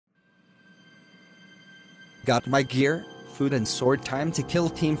Got my gear, food and sword, time to kill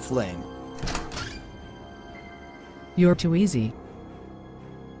Team Flame. You're too easy.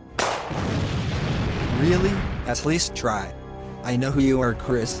 Really? At least try. I know who you are,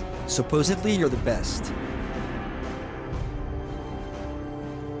 Chris. Supposedly you're the best.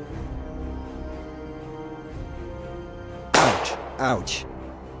 Ouch, ouch.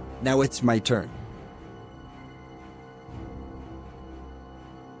 Now it's my turn.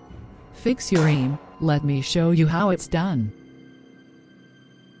 Fix your aim, let me show you how it's done.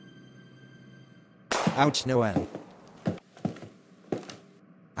 Ouch, Noel.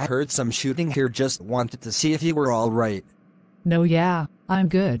 I heard some shooting here, just wanted to see if you were alright. No, yeah, I'm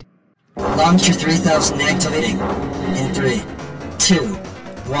good. Launcher 3000 activating. In 3, 2,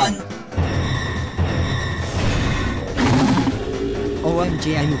 1.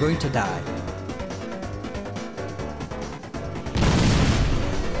 OMG, I'm going to die.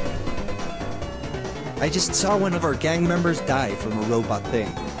 I just saw one of our gang members die from a robot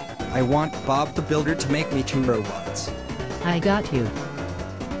thing. I want Bob the Builder to make me 2 robots. I got you.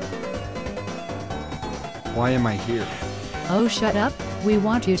 Why am I here? Oh, shut up. We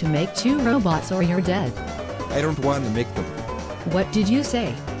want you to make 2 robots or you're dead. I don't want to make them. What did you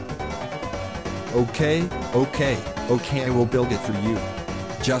say? Okay, I will build it for you.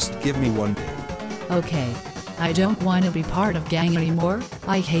 Just give me 1 day. Okay. I don't want to be part of gang anymore,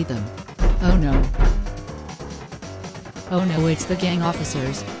 I hate them. Oh no. Oh no, it's the gang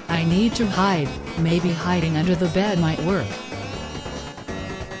officers. I need to hide. Maybe hiding under the bed might work.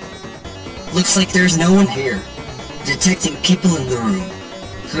 Looks like there's no one here. Detecting people in the room.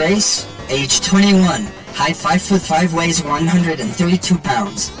 Grace, age 21, height 5'5", weighs 132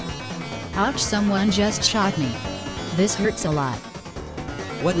 pounds. Ouch, someone just shot me. This hurts a lot.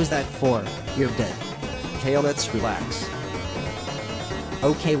 What was that for? You're dead. Okay, let's relax.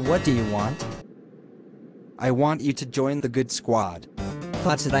 Okay, what do you want? I want you to join the good squad.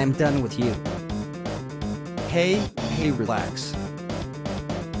 That's it, I'm done with you. Hey, relax.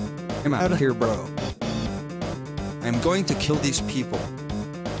 I'm out of here, bro. I'm going to kill these people.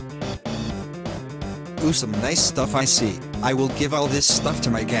 Ooh, some nice stuff I see. I will give all this stuff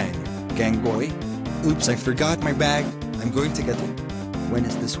to my gang. Gang boy? Oops, I forgot my bag. I'm going to get it. When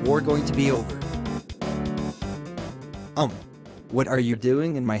is this war going to be over? What are you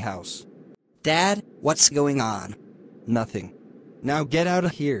doing in my house? Dad, what's going on? Nothing. Now get out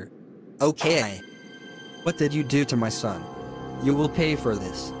of here. Okay. What did you do to my son? You will pay for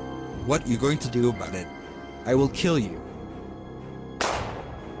this. What you going to do about it? I will kill you.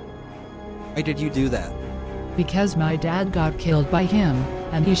 Why did you do that? Because my dad got killed by him,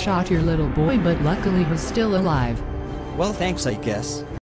 and he shot your little boy, but luckily he's still alive. Well, thanks, I guess.